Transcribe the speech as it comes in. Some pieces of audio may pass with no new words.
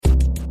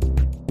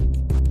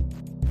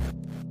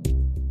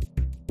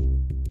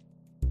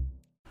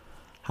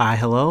Hi,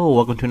 hello.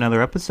 Welcome to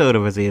another episode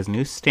of Isaiah's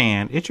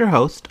Newsstand. It's your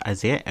host,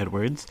 Isaiah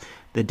Edwards.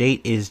 The date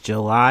is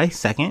July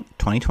 2nd,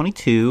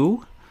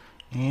 2022.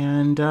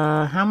 And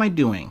how am I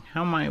doing?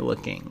 How am I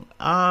looking?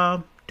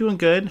 Doing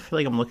good. I feel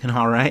like I'm looking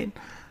all right.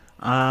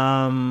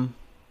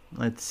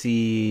 Let's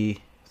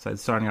see.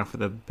 Besides starting off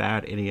with a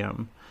bad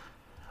idiom.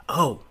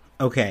 Oh,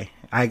 okay.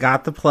 I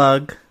got the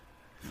plug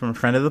from a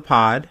friend of the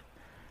pod,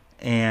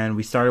 and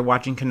we started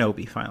watching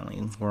Kenobi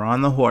finally. We're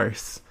on the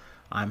horse.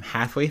 I'm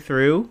halfway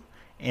through,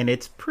 and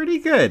it's pretty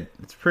good.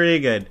 It's pretty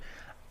good.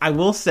 I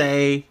will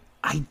say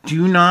I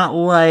do not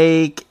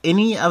like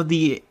any of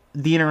the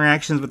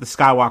interactions with the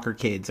Skywalker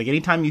kids. Like,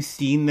 anytime you've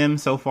seen them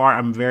so far,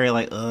 I'm very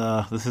like,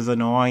 ugh, this is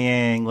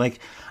annoying. Like,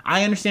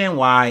 I understand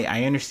why.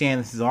 I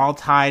understand this is all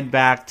tied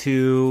back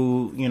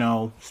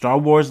to, Star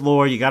Wars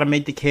lore. You got to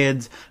make the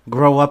kids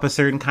grow up a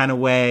certain kind of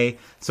way,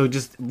 so it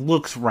just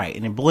looks right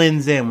and it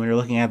blends in when you're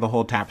looking at the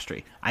whole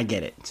tapestry. I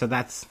get it. So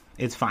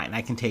it's fine.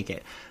 I can take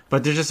it.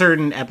 But there's just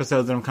certain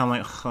episodes that I'm kind of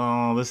like,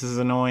 oh, this is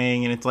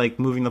annoying, and it's like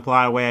moving the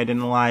plot away I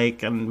didn't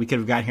like, and we could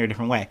have gotten here a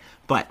different way.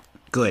 But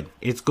good.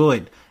 It's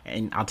good.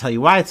 And I'll tell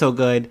you why it's so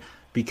good,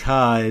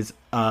 because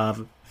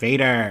of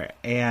Vader,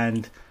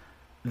 and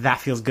that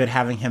feels good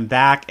having him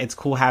back. It's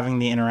cool having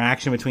the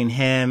interaction between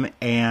him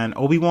and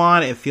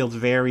Obi-Wan. It feels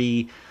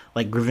very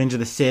like Revenge of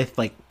the Sith,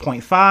 like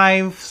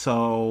 0.5,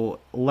 so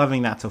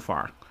loving that so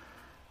far.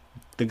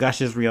 The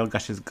gush is real,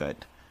 gush is good.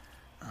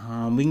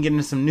 We can get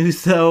into some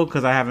news, though,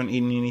 because I haven't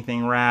eaten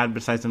anything rad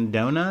besides some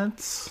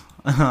donuts.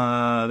 They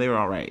were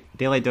alright.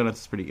 Daylight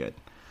Donuts is pretty good.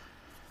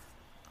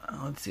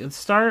 Let's see. Let's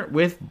start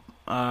with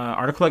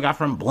article I got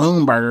from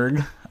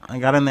Bloomberg. I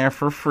got in there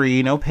for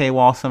free, no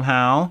paywall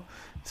somehow.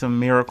 It's a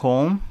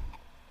miracle.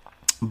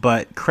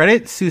 But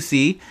Credit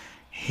Suisse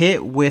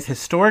hit with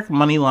historic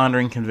money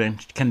laundering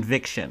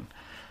conviction.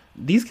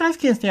 These guys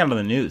can't stay out of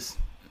the news.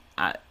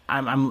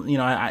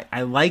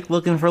 I like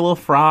looking for a little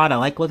fraud. I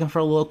like looking for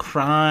a little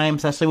crime,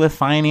 especially with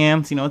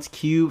finance. It's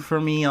cute for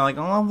me. I'm like,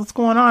 oh, what's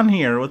going on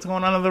here? What's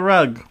going on under the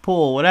rug,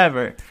 pool,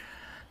 whatever.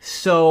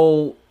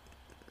 So,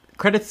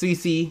 Credit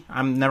Suisse,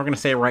 I'm never going to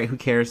say it right. Who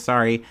cares?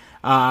 Sorry.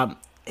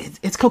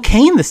 It's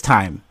cocaine this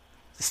time.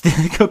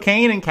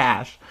 Cocaine and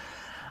cash.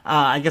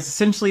 I guess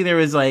essentially there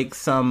was like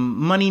some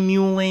money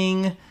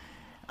muling.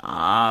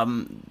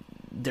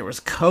 There was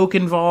coke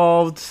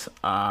involved.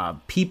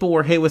 People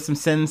were hit with some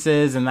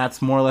sentences, and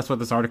that's more or less what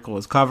this article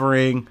is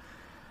covering.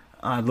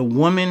 The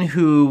woman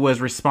who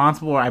was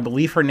responsible, I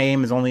believe her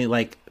name is only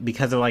like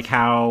because of like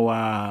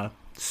how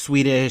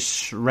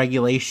Swedish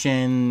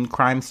regulation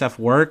crime stuff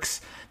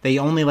works. They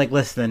only like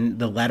list the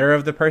letter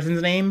of the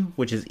person's name,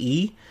 which is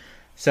E.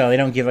 So they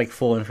don't give like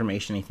full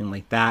information, anything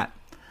like that.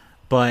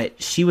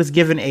 But she was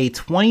given a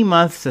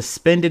 20-month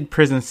suspended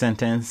prison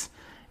sentence,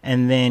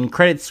 and then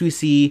Credit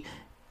Suisse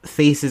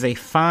faces a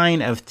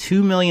fine of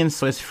 2 million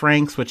Swiss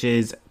francs, which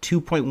is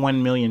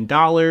 $2.1 million,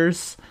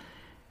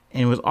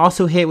 and was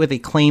also hit with a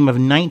claim of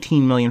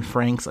 19 million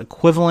francs,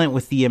 equivalent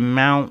with the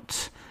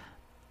amount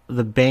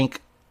the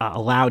bank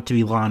allowed to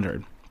be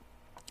laundered.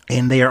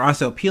 And they are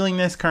also appealing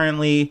this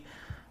currently.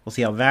 We'll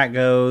see how that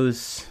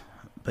goes.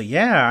 But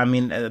yeah, I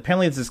mean,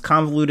 apparently it's this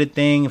convoluted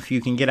thing. If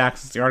you can get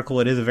access to the article,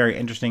 it is a very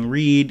interesting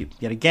read.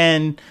 Yet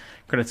again,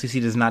 Credit Suisse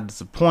does not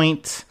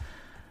disappoint.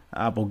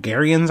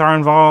 Bulgarians are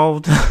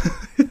involved.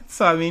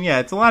 So, I mean, yeah,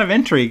 it's a lot of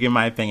intrigue, in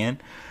my opinion.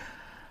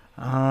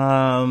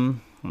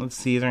 Let's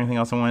see, is there anything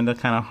else I wanted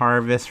to kind of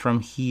harvest from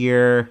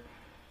here?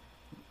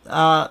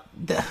 I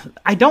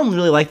don't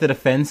really like the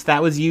defense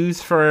that was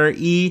used for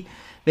E.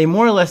 They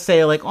more or less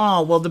say, like,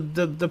 oh, well,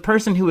 the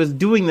person who was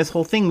doing this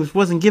whole thing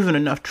wasn't given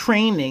enough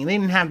training. They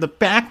didn't have the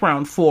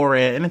background for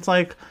it. And it's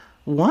like,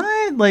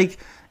 what? Like,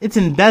 it's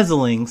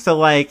embezzling. So,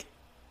 like,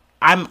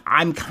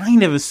 I'm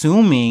kind of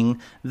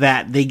assuming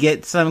that they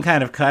get some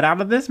kind of cut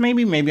out of this.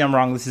 Maybe I'm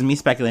wrong. This is me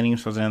speculating.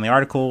 This wasn't in the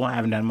article. I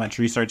haven't done much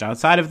research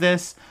outside of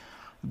this.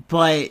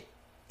 But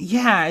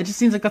yeah, it just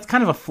seems like that's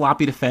kind of a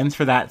floppy defense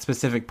for that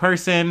specific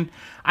person.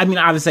 I mean,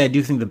 obviously, I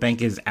do think the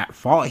bank is at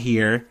fault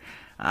here.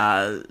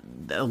 A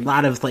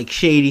lot of like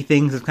shady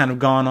things have kind of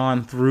gone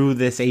on through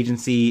this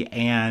agency,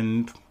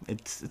 and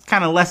it's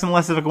kind of less and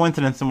less of a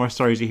coincidence the more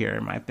stories you hear,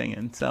 in my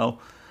opinion. So,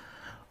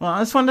 well, I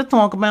just wanted to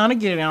talk about it,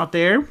 get it out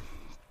there.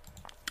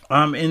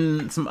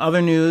 In some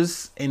other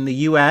news, in the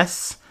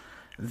U.S.,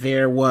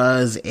 there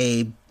was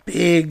a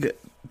big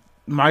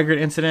migrant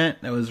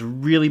incident that was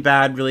really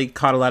bad, really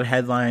caught a lot of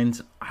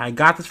headlines. I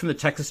got this from the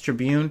Texas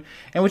Tribune,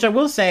 and which I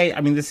will say,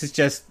 I mean, this is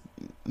just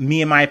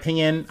me and my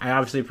opinion. I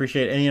obviously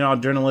appreciate any and all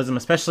journalism,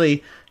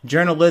 especially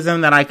journalism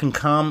that I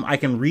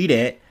can read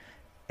it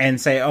and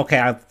say, okay,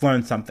 I've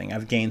learned something,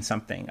 I've gained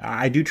something.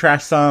 I do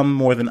trash some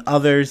more than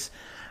others.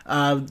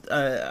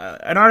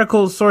 An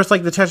article source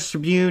like the Texas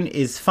Tribune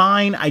is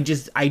fine. I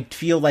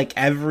feel like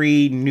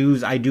every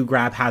news I do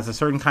grab has a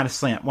certain kind of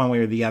slant one way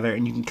or the other,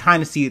 and you can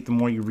kind of see it the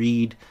more you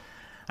read.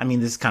 I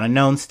mean, this is kind of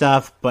known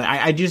stuff, but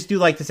I just do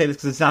like to say this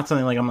because it's not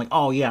something like I'm like,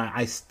 oh yeah,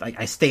 I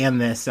stand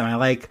this, and I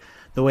like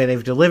the way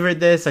they've delivered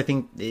this. I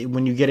think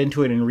when you get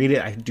into it and read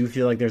it, I do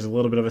feel like there's a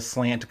little bit of a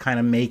slant to kind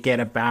of make it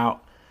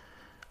about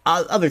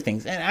other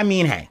things. And I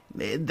mean, hey,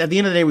 at the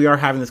end of the day, we are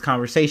having this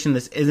conversation.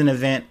 This is an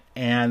event,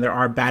 and there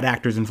are bad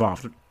actors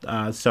involved. So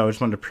I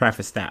just wanted to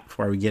preface that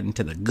before we get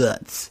into the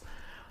guts.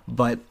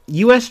 But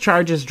U.S.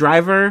 charges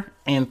driver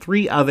and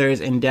 3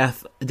 others in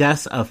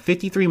deaths of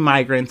 53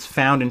 migrants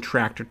found in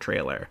tractor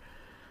trailer.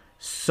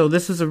 So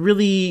this is a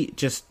really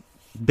just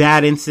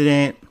bad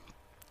incident.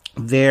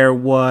 There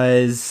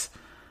was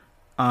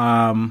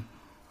a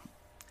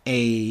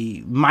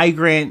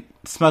migrant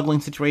smuggling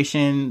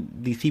situation.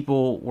 These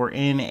people were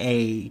in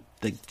a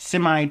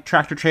semi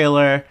tractor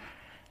trailer,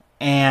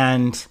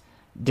 and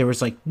there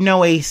was like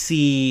no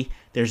AC.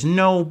 There's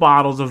no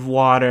bottles of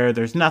water.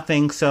 There's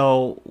nothing.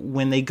 So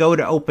when they go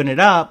to open it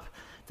up,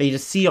 they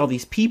just see all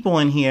these people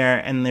in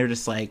here, and they're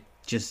just like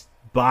just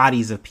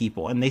bodies of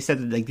people. And they said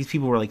that like these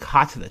people were like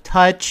hot to the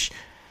touch.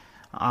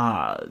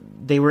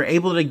 They were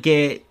able to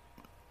get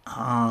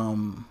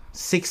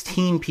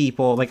 16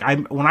 people. Like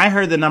when I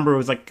heard the number, it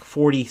was like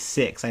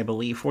 46, I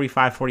believe,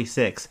 45,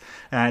 46.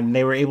 And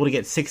they were able to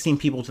get 16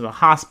 people to the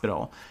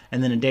hospital.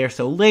 And then a day or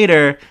so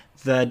later,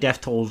 the death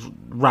tolls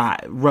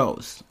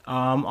rose.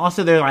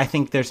 Also, I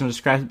think there's some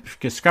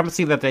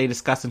discrepancy that they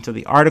discussed into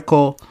the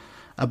article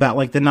about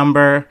like the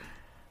number.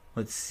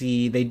 Let's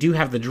see. They do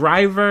have the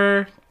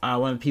driver,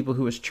 one of the people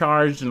who was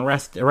charged and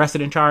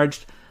arrested and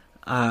charged,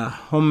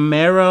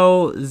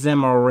 Homero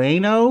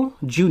Zamorano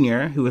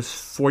Jr., who was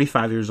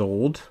 45 years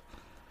old.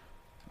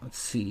 Let's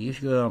see.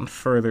 If you go down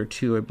further,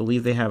 too, I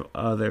believe they have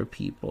other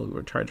people who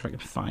were charged, if I can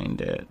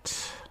find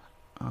it.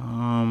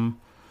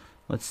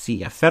 Let's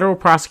see. Federal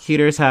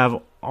prosecutors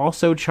have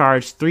also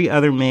charged 3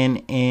 other men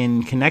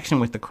in connection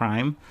with the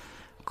crime.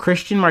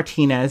 Christian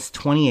Martinez,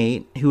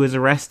 28, who was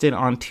arrested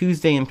on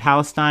Tuesday in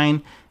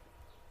Palestine,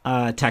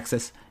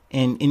 Texas,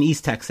 in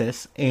East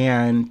Texas,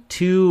 and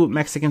 2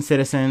 Mexican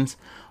citizens,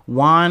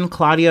 Juan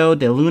Claudio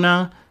de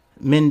Luna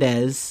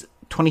Mendez,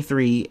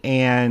 23,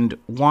 and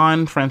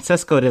Juan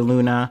Francisco de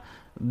Luna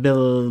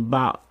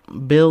Bilbao,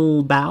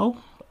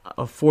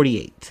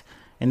 48.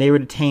 And they were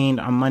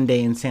detained on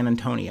Monday in San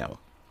Antonio.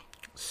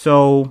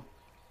 So,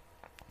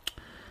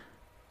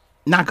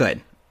 not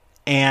good.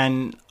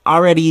 And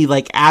already,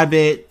 like,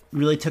 Abbott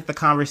really took the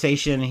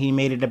conversation. He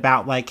made it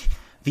about, like,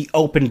 the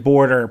open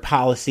border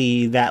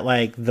policy that,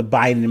 like, the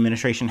Biden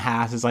administration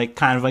has is, like,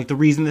 kind of, like, the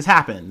reason this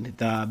happened.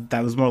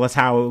 That was more or less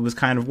how it was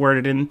kind of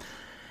worded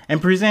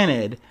and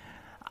presented.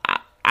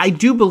 I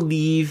do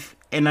believe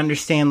and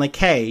understand, like,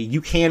 hey,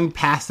 you can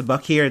pass the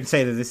buck here and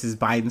say that this is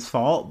Biden's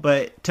fault.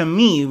 But to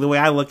me, the way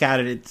I look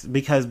at it, it's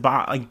because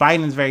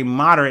Biden is very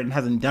moderate and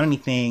hasn't done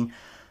anything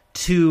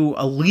to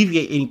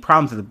alleviate any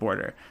problems at the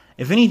border.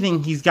 If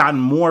anything, he's gotten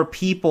more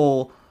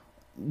people,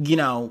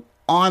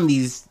 on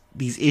these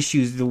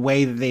issues, the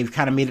way that they've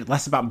kind of made it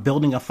less about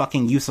building a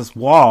fucking useless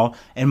wall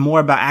and more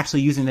about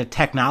actually using the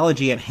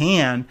technology at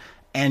hand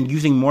and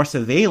using more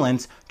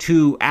surveillance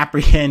to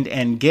apprehend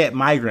and get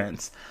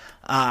migrants.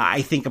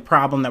 I think a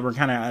problem that we're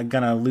kind of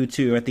going to allude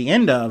to at the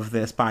end of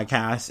this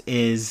podcast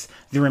is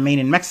the Remain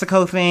in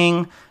Mexico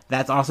thing.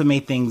 That's also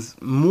made things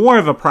more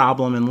of a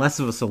problem and less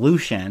of a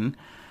solution,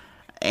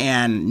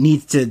 and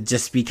needs to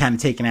just be kind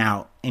of taken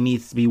out. It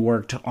needs to be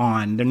worked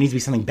on. There needs to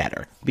be something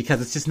better,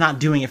 because it's just not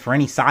doing it for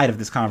any side of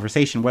this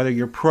conversation, whether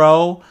you're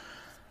pro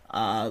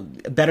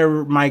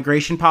better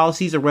migration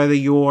policies or whether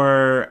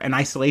you're an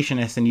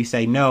isolationist and you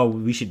say, no,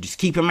 we should just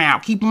keep them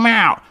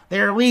out.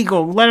 They're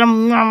illegal. Let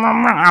them,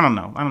 I don't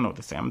know what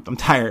to say. I'm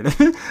tired.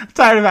 I'm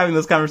tired of having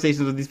those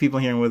conversations with these people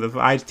here and with them.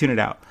 I just tune it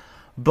out.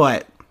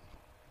 But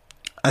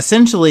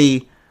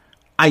essentially,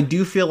 I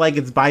do feel like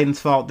it's Biden's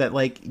fault that,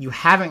 like, you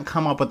haven't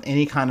come up with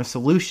any kind of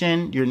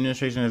solution. Your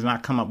administration has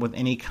not come up with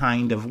any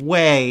kind of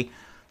way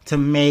to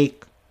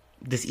make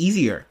this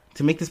easier,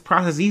 to make this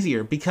process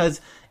easier. Because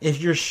if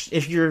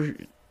you're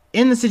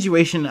in the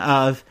situation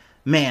of,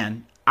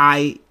 man,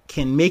 I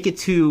can make it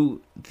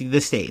to the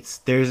States,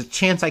 there's a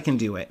chance I can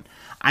do it.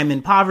 I'm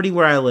in poverty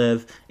where I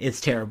live. It's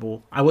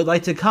terrible. I would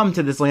like to come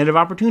to this land of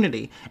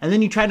opportunity. And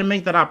then you try to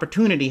make that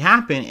opportunity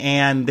happen,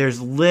 and there's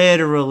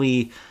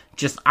literally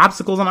just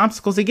obstacles on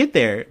obstacles to get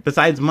there.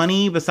 Besides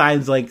money,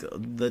 besides like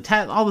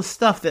all the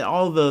stuff that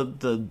all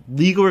the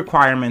legal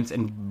requirements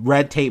and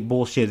red tape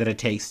bullshit that it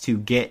takes to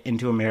get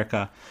into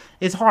America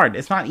is hard.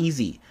 It's not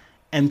easy.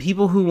 And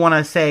people who want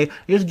to say,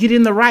 just get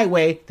in the right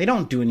way, they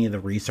don't do any of the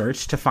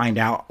research to find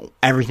out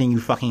everything you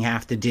fucking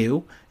have to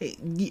do.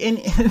 And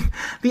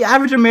the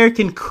average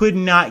American could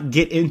not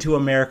get into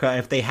America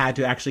if they had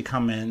to actually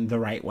come in the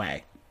right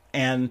way.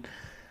 And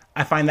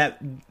I find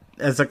that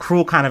as a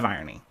cruel kind of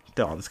irony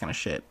to all this kind of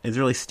shit. It's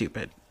really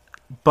stupid.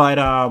 But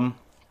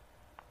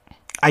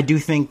I do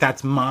think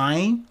that's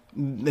mine.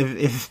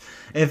 If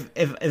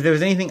there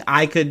was anything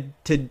I could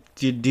to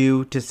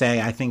do to say,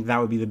 I think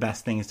that would be the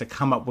best thing, is to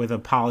come up with a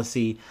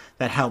policy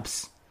that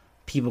helps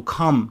people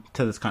come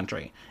to this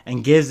country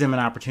and gives them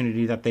an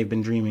opportunity that they've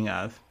been dreaming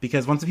of.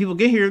 Because once the people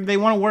get here, they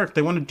want to work,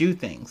 they want to do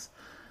things.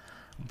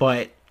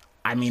 But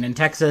I mean, in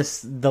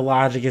Texas, the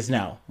logic is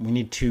no. We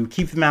need to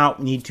keep them out.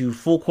 We need to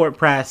full court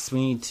press. We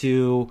need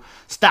to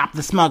stop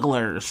the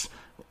smugglers.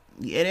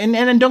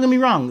 and don't get me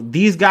wrong,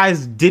 these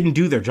guys didn't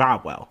do their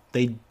job well.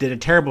 They did a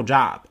terrible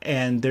job,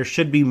 and there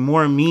should be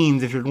more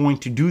means if you're going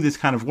to do this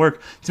kind of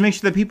work to make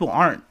sure that people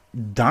aren't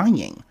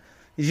dying.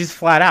 It's just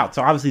flat out.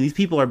 So obviously these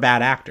people are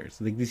bad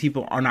actors. Like, these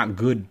people are not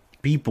good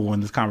people in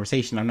this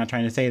conversation. I'm not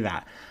trying to say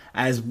that.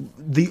 As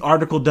the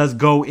article does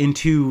go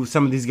into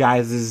some of these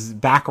guys'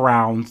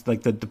 backgrounds,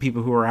 like the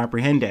people who were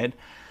apprehended.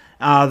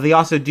 They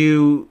also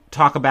do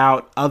talk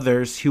about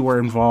others who were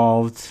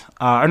involved,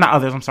 or not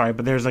others, I'm sorry,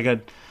 but there's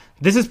like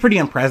this is pretty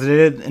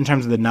unprecedented in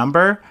terms of the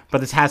number, but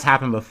this has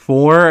happened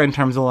before in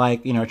terms of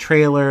like, a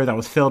trailer that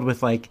was filled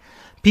with like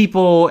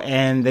people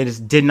and they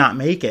just did not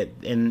make it.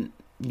 And,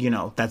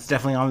 that's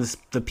definitely on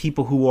the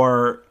people who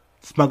are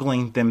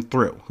smuggling them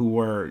through, who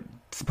were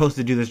supposed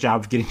to do this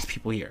job of getting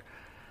people here.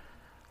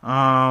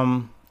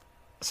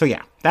 So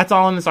yeah, that's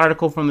all in this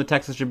article from the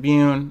Texas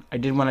Tribune. I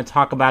did want to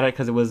talk about it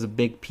because it was a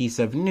big piece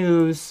of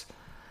news.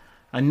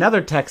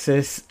 Another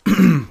Texas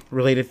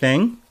related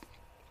thing.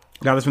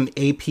 That was from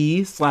the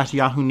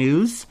AP/Yahoo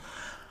News.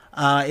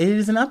 It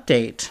is an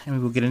update, and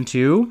we will get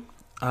into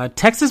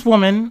Texas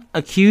woman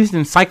accused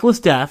in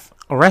cyclist death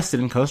arrested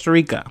in Costa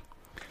Rica.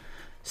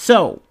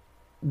 So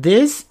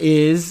this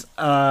is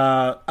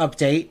an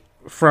update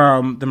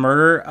from the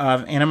murder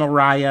of Anna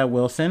Mariah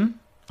Wilson,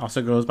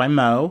 also goes by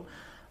Mo.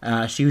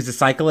 She was a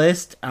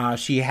cyclist.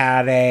 She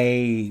had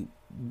a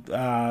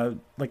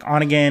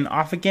on again,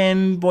 off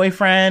again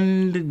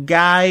boyfriend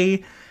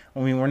guy. I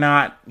mean, we're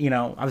not,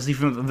 obviously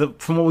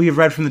from what we've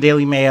read from the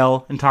Daily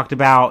Mail and talked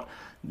about,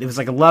 it was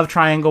like a love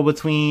triangle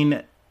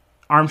between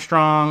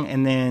Armstrong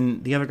and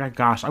then the other guy.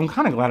 Gosh, I'm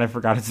kind of glad I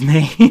forgot his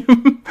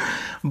name.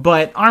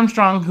 But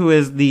Armstrong, who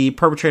is the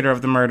perpetrator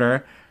of the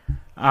murder,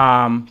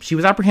 she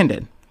was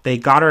apprehended. They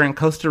got her in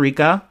Costa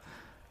Rica.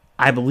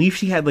 I believe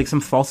she had like some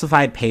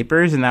falsified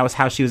papers, and that was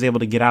how she was able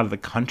to get out of the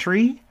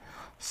country.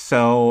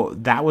 So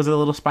that was a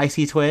little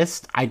spicy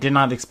twist. I did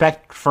not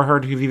expect for her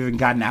to have even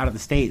gotten out of the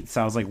States.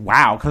 So I was like,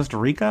 wow, Costa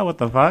Rica? What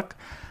the fuck?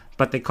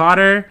 But they caught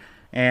her,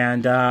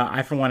 and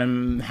I, for one,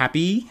 am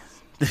happy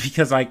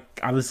because, like,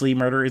 obviously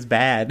murder is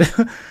bad,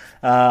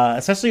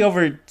 especially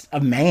over a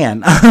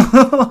man.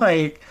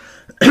 Like,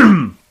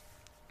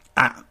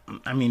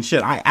 I mean,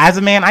 shit, as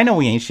a man, I know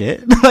we ain't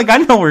shit. Like, I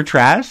know we're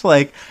trash.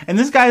 Like, and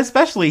this guy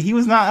especially, he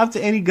was not up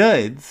to any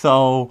good.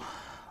 So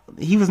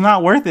he was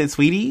not worth it,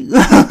 sweetie.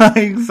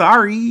 Like,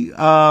 sorry.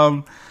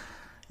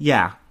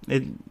 Yeah,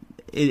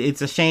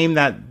 it's a shame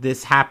that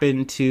this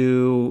happened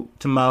to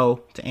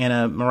Mo, to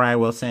Anna Mariah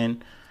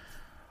Wilson.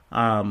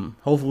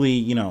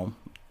 Hopefully,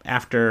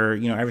 after,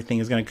 everything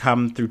is going to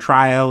come through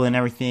trial and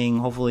everything,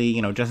 hopefully,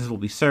 justice will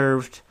be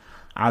served.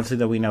 Obviously,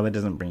 that we know that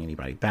doesn't bring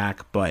anybody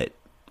back, but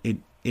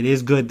it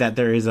is good that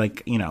there is,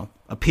 like,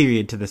 a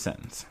period to the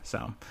sentence.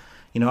 So,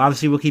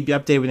 obviously we'll keep you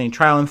updated with any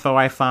trial info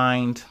I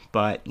find,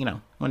 but,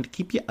 wanted to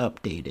keep you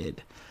updated.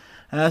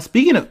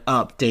 Speaking of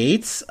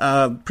updates,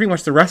 pretty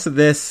much the rest of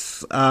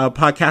this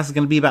podcast is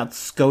going to be about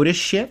SCOTUS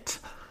shit.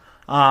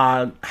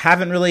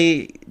 Haven't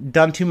really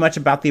done too much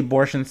about the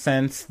abortion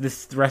since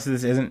the rest of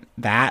this isn't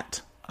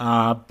that.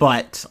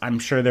 But I'm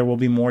sure there will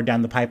be more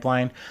down the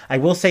pipeline. I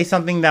will say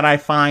something that I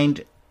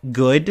find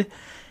good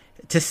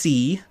to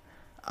see.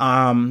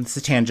 It's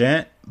a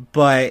tangent,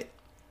 but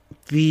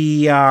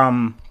the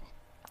amount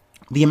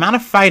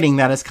of fighting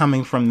that is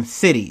coming from the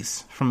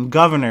cities, from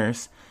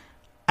governors,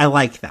 I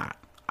like that.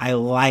 I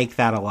like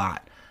that a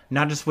lot.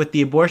 Not just with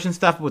the abortion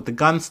stuff, but with the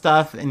gun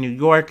stuff in New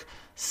York,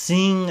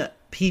 seeing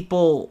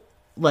people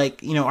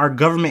like, our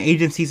government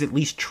agencies at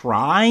least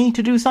try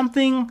to do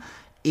something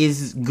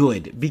is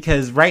good,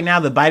 because right now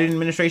the Biden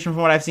administration,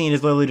 from what I've seen,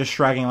 is literally just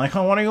shrugging like,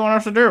 oh, what do you want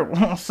us to do?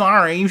 Oh,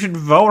 sorry, you should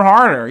vote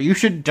harder. You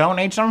should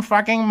donate some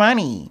fucking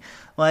money.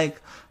 Like,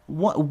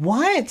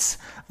 what?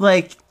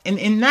 Like,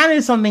 and that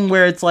is something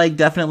where it's like,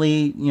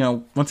 definitely,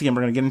 once again,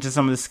 we're going to get into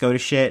some of this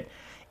SCOTUS shit.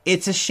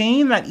 It's a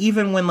shame that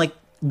even when, like,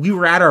 we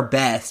were at our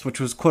best, which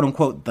was quote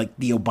unquote like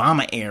the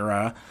Obama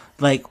era,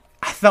 like,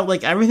 I felt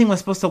like everything was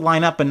supposed to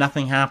line up and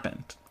nothing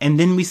happened. And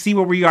then we see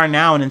where we are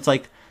now, and it's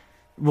like,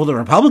 well, the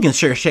Republicans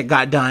sure shit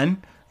got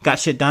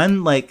shit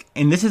done, like,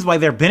 and this is why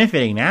they're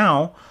benefiting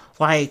now.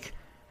 Like,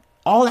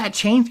 all that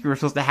change we were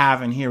supposed to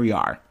have, and here we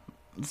are.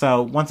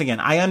 So, once again,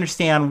 I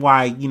understand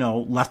why,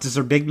 leftists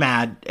are big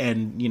mad,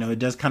 and, it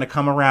does kind of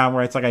come around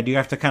where it's like, I do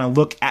have to kind of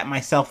look at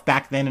myself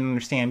back then and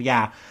understand,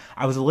 yeah,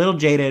 I was a little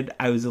jaded,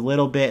 I was a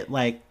little bit,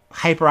 like,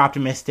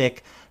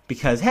 hyper-optimistic,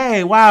 because,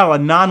 hey, wow, a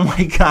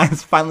non-white guy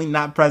is finally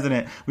not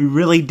president. We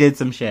really did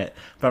some shit.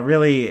 But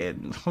really,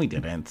 we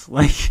didn't.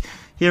 Like,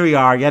 here we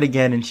are yet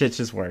again, and shit's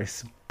just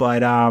worse.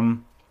 But,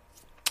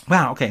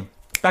 wow, okay,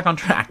 back on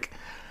track.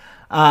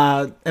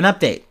 An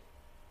update.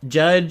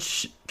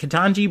 Judge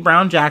Ketanji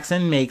Brown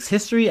Jackson makes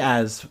history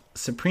as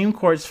Supreme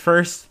Court's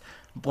first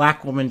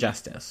black woman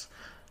justice.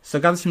 So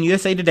I got this from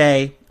USA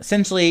Today.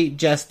 Essentially,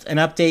 just an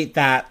update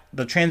that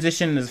the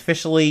transition has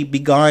officially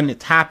begun.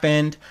 It's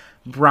happened.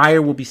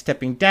 Breyer will be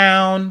stepping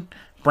down.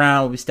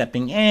 Brown will be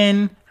stepping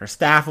in. Her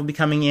staff will be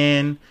coming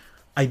in.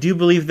 I do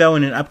believe, though,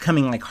 in an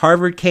upcoming like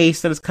Harvard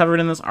case that is covered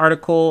in this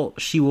article,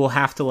 she will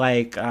have to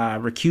like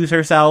recuse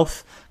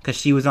herself because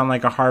she was on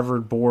like a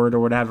Harvard board or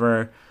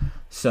whatever.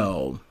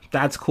 So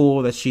that's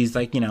cool that she's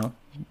like,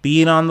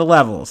 being on the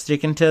level,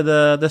 sticking to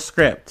the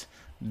script.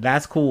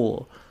 That's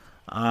cool.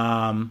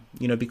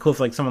 It'd be cool if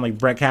like someone like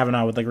Brett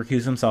Kavanaugh would like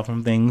recuse himself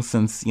from things,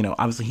 since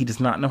obviously he does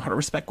not know how to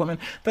respect women.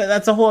 But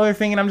that's a whole other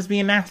thing, and I'm just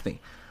being nasty.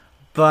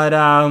 But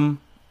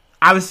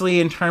obviously,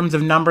 in terms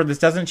of number, this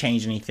doesn't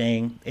change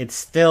anything. It's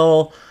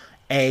still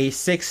a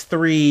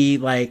 6-3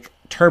 like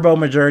turbo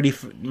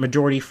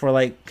majority for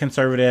like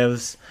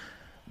conservatives.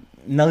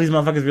 None of these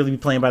motherfuckers really be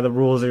playing by the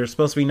rules. They're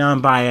supposed to be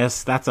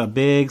non-biased. That's a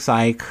big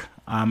psych,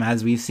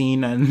 as we've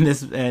seen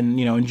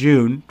in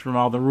June from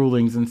all the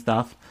rulings and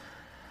stuff.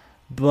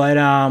 But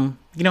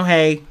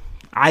hey,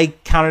 I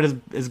count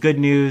it as good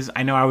news.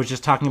 I know I was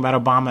just talking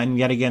about Obama, and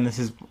yet again, this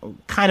is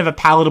kind of a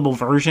palatable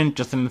version,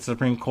 just in the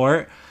Supreme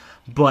Court.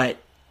 But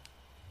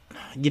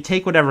you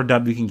take whatever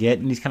dub you can get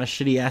in these kind of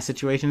shitty ass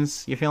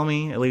situations. You feel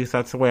me? At least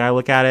that's the way I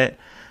look at it.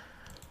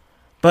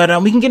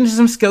 But we can get into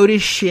some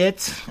SCOTUS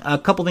shit. A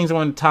couple things I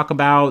want to talk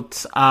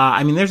about.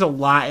 There's a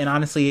lot, and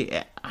honestly,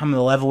 I'm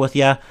gonna level with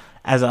you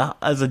as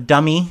a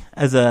dummy,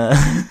 as a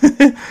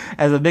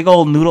as a big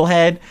old noodle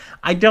head.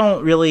 I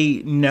don't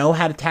really know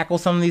how to tackle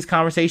some of these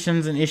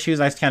conversations and issues.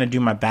 I just kind of do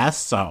my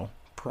best. So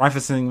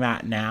prefacing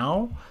that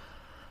now,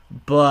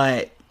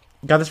 but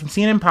got this from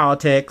CNN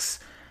Politics.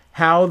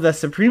 How the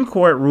Supreme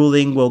Court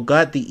ruling will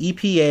gut the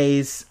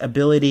EPA's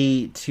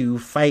ability to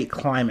fight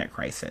climate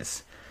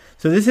crisis.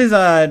 So this is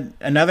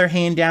another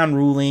hand-down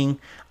ruling.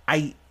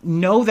 I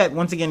know that,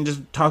 once again,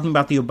 just talking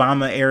about the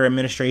Obama-era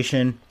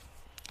administration,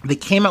 they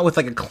came out with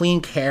like a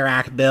Clean Care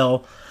Act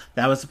bill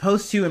that was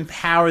supposed to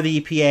empower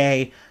the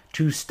EPA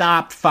to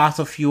stop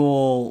fossil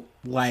fuel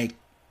like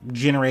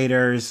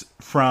generators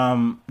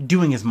from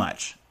doing as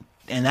much.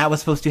 And that was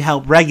supposed to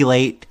help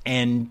regulate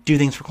and do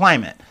things for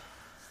climate.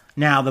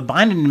 Now, the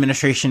Biden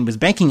administration was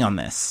banking on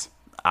this,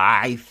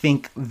 I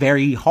think,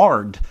 very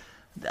hard.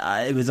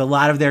 It was a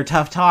lot of their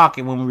tough talk,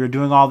 and when we were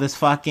doing all this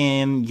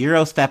fucking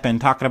Euro-stepping,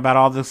 talking about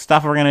all this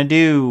stuff we're going to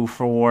do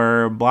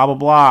for blah, blah,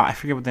 blah. I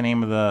forget what the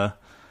name of the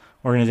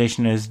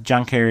organization is.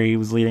 John Kerry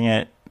was leading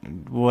it,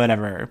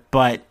 whatever.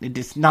 But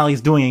it's not like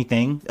he's doing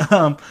anything.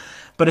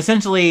 But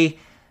essentially,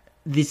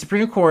 the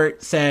Supreme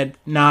Court said,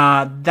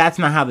 nah, that's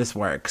not how this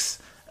works.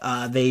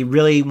 They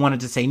really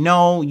wanted to say,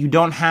 no, you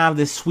don't have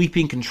this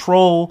sweeping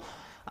control.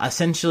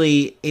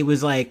 Essentially, it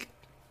was like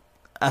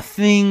a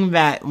thing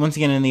that, once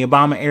again, in the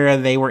Obama era,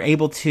 they were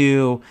able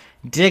to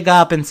dig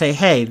up and say,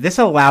 hey, this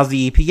allows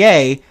the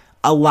EPA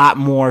a lot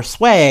more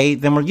sway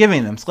than we're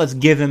giving them. So let's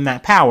give them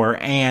that power.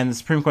 And the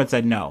Supreme Court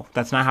said, no,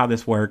 that's not how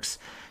this works.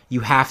 You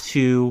have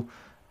to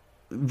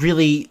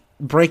really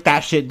break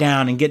that shit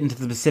down and get into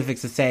the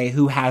specifics to say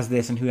who has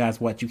this and who has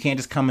what. You can't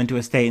just come into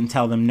a state and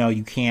tell them, no,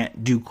 you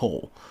can't do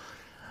coal.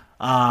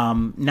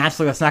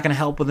 Naturally, that's not going to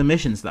help with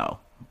emissions, though.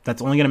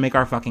 That's only going to make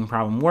our fucking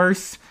problem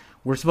worse.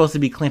 We're supposed to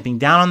be clamping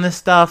down on this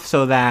stuff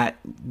so that,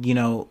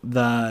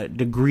 the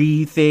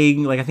degree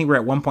thing, like I think we're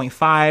at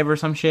 1.5 or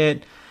some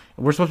shit.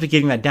 We're supposed to be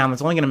getting that down.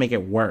 That's only going to make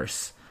it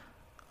worse.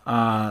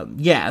 So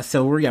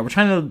we're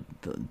trying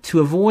to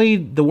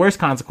avoid the worst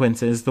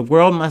consequences. The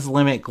world must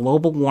limit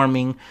global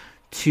warming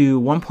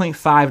to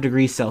 1.5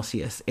 degrees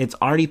Celsius. It's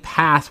already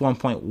past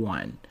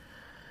 1.1.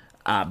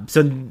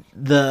 So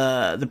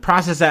the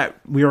process that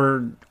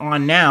we're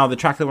on now, the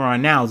track that we're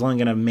on now, is only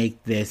going to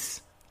make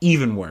this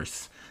even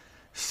worse.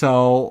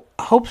 So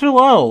hopes are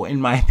low,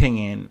 in my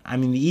opinion. I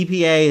mean, the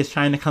EPA is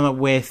trying to come up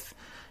with,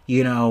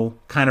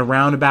 kind of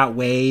roundabout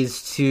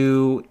ways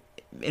to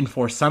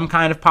enforce some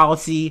kind of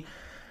policy.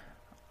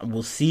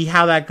 We'll see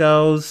how that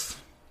goes.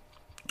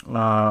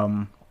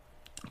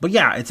 But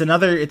yeah, it's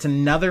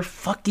another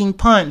fucking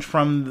punch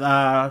from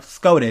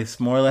SCOTUS,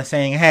 more or less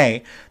saying,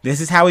 hey, this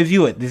is how we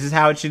view it. This is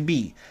how it should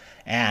be.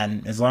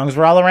 And as long as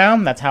we're all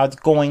around, that's how it's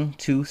going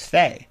to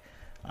stay.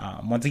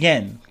 Once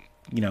again,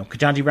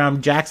 Ketanji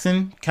Brown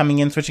Jackson coming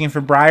in, switching in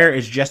for Breyer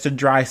is just a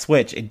dry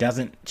switch. It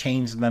doesn't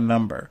change the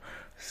number.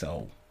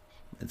 So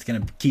it's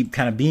going to keep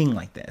kind of being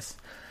like this.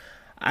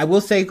 I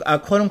will say,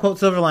 quote-unquote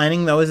silver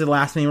lining, though, is the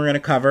last thing we're going to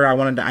cover.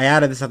 I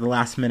added this at the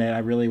last minute. I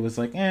really was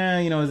like,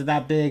 is it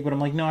that big? But I'm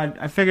like, no,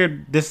 I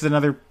figured this is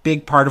another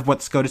big part of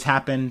what SCOTUS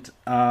happened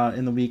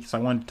in the week, so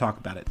I wanted to talk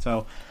about it.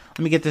 So let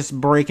me get this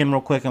break in real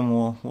quick, and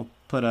we'll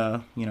put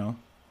a,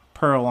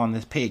 pearl on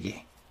this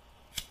piggy.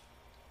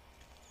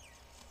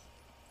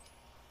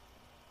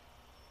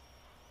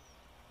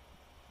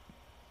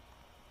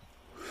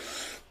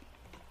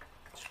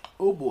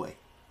 Oh, boy.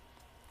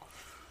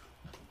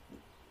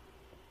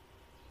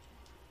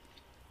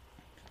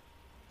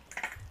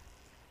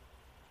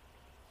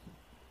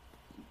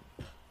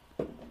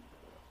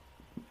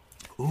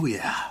 Oh,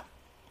 yeah.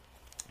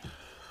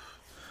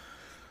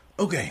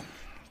 Okay.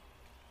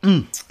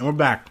 And we're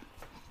back.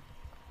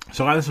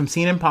 So I was from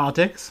CNN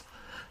Politics.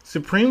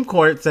 Supreme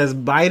Court says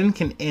Biden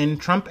can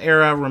end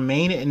Trump-era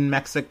remain in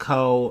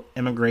Mexico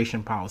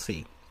immigration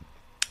policy.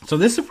 So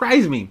this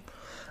surprised me.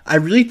 I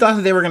really thought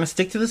that they were going to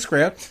stick to the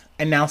script,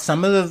 and now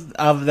some of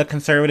the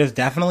conservatives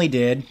definitely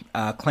did.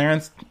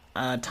 Clarence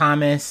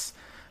Thomas,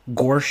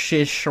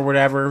 Gorshish, or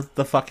whatever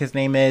the fuck his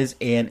name is,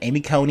 and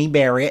Amy Coney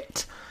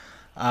Barrett.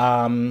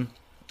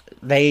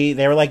 They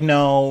were like,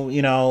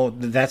 no,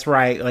 that's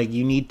right. Like,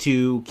 you need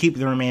to keep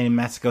the Remain in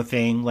Mexico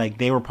thing. Like,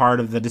 they were part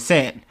of the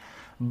dissent.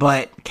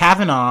 But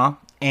Kavanaugh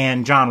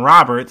and John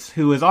Roberts,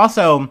 who is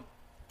also,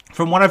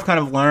 from what I've kind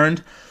of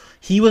learned,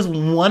 he was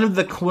one of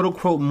the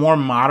quote-unquote more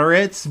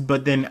moderates,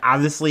 but then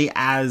obviously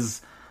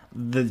as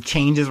the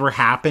changes were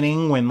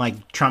happening when,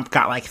 like, Trump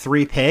got, like,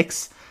 3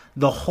 picks,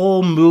 the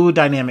whole mood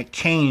dynamic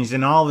changed,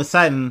 and all of a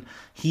sudden,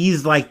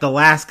 he's, like, the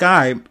last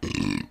guy.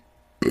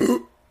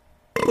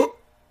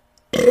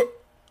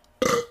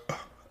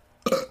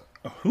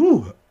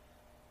 Ooh,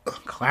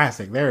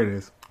 classic. There it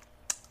is.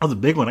 That was a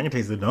big one. I can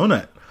taste the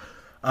donut.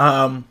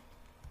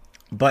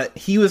 But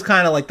he was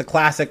kind of like the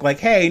classic, like,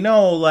 hey,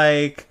 no,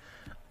 like,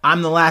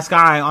 I'm the last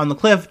guy on the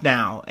cliff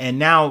now. And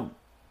now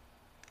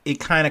it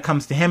kind of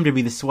comes to him to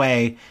be the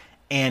sway.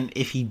 And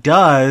if he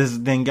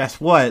does, then guess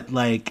what?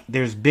 Like,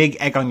 there's big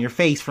egg on your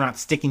face for not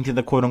sticking to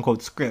the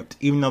quote-unquote script.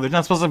 Even though there's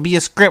not supposed to be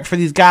a script for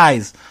these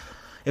guys.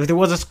 If there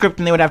was a script,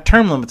 then they would have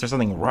term limits or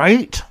something,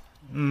 right?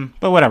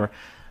 But whatever.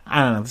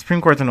 I don't know. The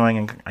Supreme Court's annoying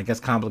and, I guess,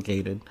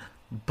 complicated.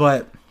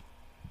 But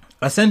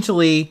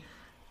essentially,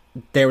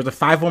 there was a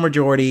 5-4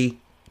 majority.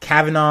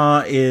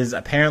 Kavanaugh is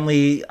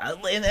apparently,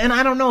 and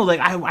I don't know, like,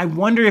 I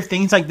wonder if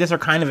things like this are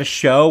kind of a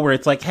show where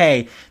it's like,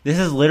 hey, this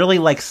is literally,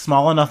 like,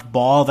 small enough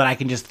ball that I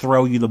can just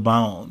throw you the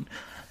bone.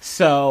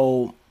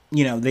 So,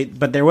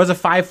 but there was a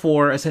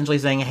 5-4 essentially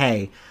saying,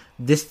 hey,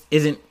 this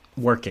isn't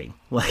working.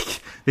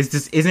 Like, this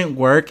just isn't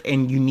work,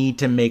 and you need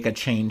to make a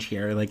change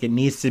here. Like, it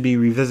needs to be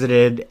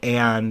revisited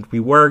and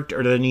reworked,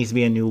 or there needs to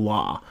be a new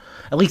law.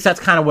 At least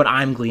that's kind of what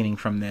I'm gleaning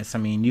from this. I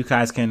mean, you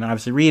guys can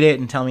obviously read it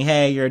and tell me,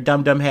 hey, you're a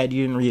dumb head,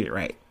 you didn't read it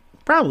right.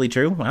 Probably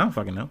true. I don't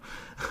fucking know.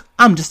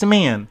 I'm just a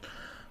man.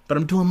 But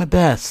I'm doing my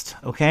best,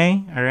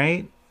 okay? All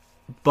right?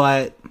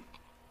 But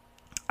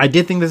I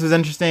did think this was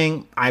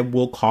interesting. I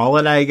will call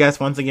it, I guess,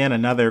 once again,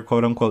 another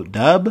quote-unquote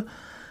dub.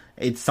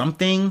 It's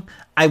something.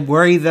 I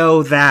worry,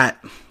 though,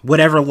 that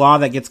whatever law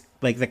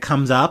that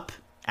comes up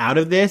out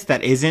of this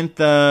that isn't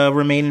the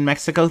Remain in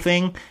Mexico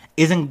thing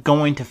isn't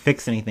going to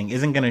fix anything,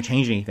 isn't going to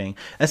change anything.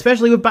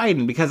 Especially with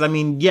Biden, because, I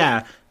mean,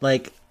 yeah,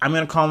 like, I'm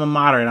going to call him a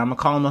moderate. I'm going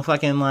to call him a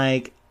fucking,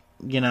 like,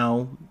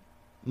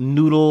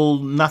 noodle,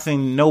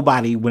 nothing,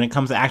 nobody when it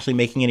comes to actually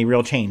making any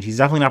real change. He's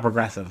definitely not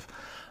progressive.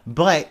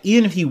 But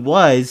even if he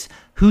was,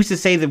 who's to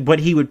say that what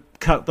he would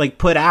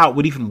put out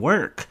would even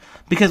work?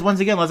 Because once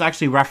again, let's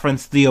actually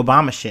reference the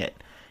Obama shit.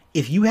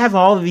 If you have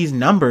all of these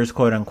numbers,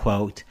 quote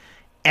unquote,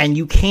 and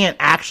you can't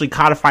actually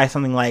codify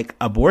something like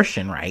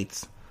abortion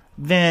rights,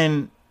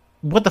 then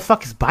what the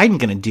fuck is Biden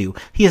gonna do?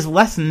 He has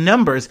less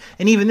numbers,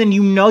 and even then,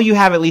 you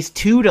have at least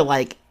 2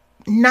 to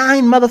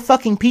 9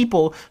 motherfucking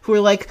people who are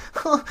like,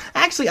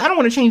 actually, I don't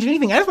want to change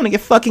anything. I just want to get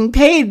fucking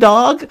paid,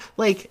 dog.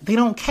 Like, they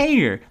don't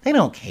care. They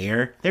don't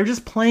care. They're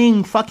just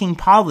playing fucking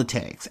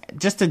politics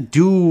just to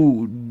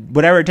do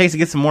whatever it takes to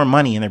get some more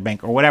money in their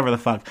bank or whatever the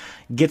fuck.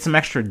 Get some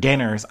extra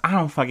dinners. I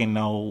don't fucking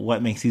know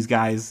what makes these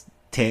guys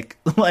tick.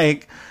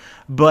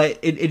 But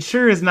it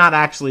sure is not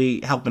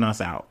actually helping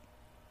us out.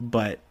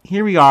 But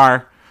here we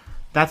are.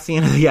 That's the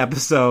end of the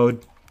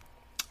episode.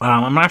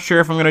 I'm not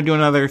sure if I'm going to do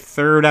another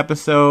 3rd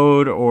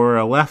episode or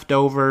a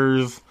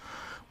leftovers.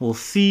 We'll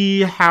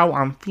see how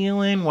I'm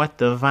feeling, what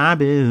the vibe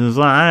is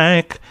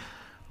like.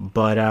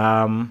 But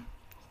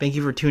thank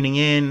you for tuning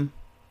in.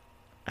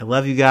 I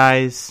love you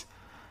guys.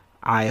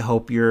 I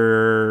hope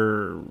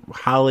your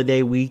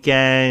holiday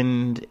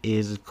weekend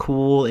is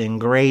cool and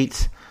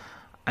great.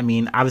 I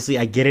mean, obviously,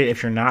 I get it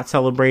if you're not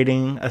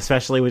celebrating,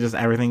 especially with just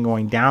everything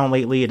going down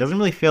lately. It doesn't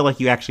really feel like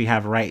you actually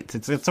have rights.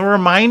 It's a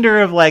reminder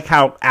of,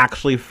 how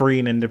actually free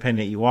and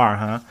independent you are,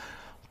 huh?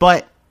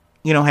 But,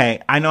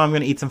 hey, I know I'm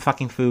going to eat some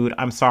fucking food.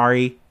 I'm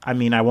sorry. I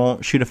mean, I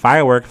won't shoot a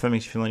firework if that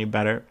makes you feel any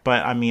better.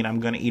 But, I mean, I'm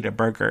going to eat a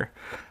burger.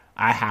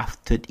 I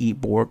have to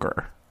eat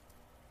burger.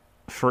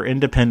 For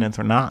independence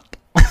or not.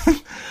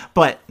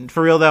 But,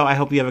 for real, though, I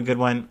hope you have a good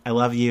one. I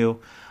love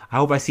you. I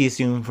hope I see you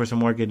soon for some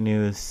more good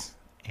news.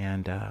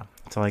 And,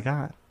 that's all I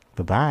got.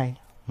 Bye-bye.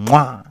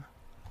 Mwah.